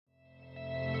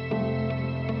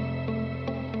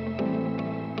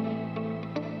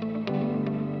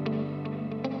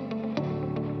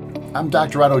I'm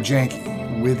Dr. Otto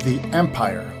Janke with the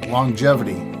Empire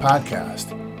Longevity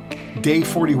Podcast. Day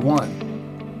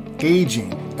 41,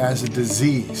 Aging as a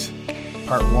Disease,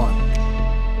 Part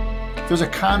 1. There's a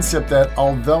concept that,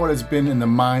 although it has been in the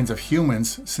minds of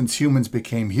humans since humans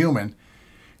became human,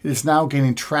 it is now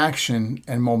gaining traction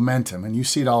and momentum, and you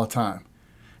see it all the time.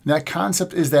 And that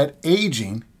concept is that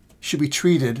aging should be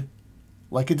treated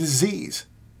like a disease.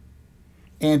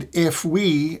 And if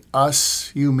we,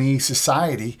 us, you, me,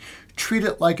 society, treat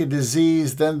it like a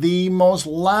disease, then the most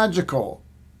logical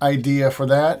idea for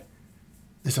that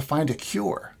is to find a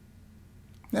cure.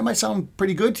 That might sound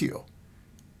pretty good to you.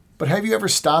 But have you ever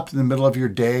stopped in the middle of your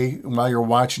day while you're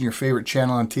watching your favorite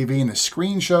channel on TV and the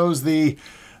screen shows the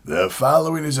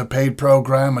following is a paid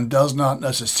program and does not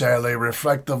necessarily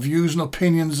reflect the views and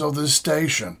opinions of this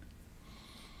station?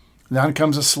 Then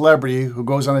comes a celebrity who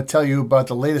goes on to tell you about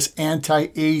the latest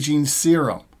anti-aging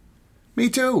serum. Me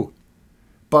too.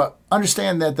 But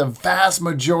understand that the vast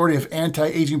majority of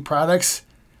anti-aging products,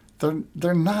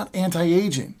 they're not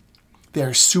anti-aging.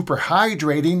 They're super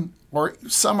hydrating, or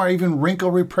some are even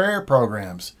wrinkle repair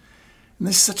programs. And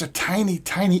this is such a tiny,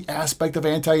 tiny aspect of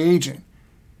anti-aging.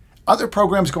 Other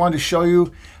programs go on to show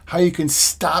you how you can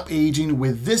stop aging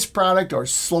with this product or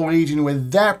slow aging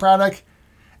with that product.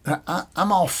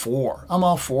 I'm all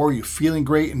for you feeling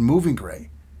great and moving great.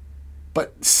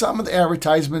 But some of the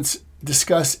advertisements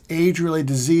discuss age-related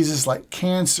diseases like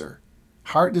cancer,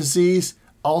 heart disease,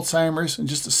 Alzheimer's, and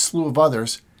just a slew of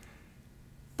others.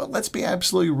 But let's be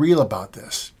absolutely real about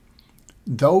this.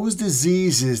 Those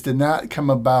diseases did not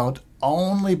come about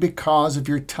only because of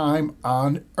your time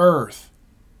on Earth.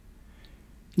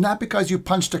 Not because you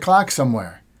punched a clock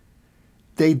somewhere.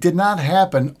 They did not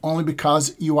happen only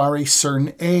because you are a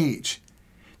certain age.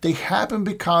 They happen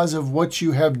because of what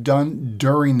you have done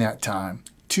during that time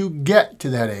to get to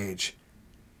that age.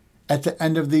 At the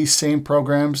end of these same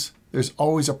programs, there's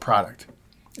always a product,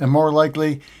 and more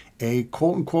likely a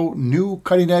quote-unquote new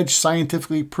cutting-edge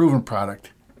scientifically proven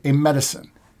product, a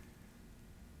medicine.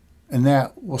 And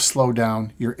that will slow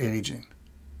down your aging.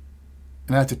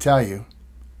 And I have to tell you,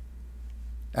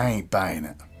 I ain't buying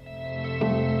it.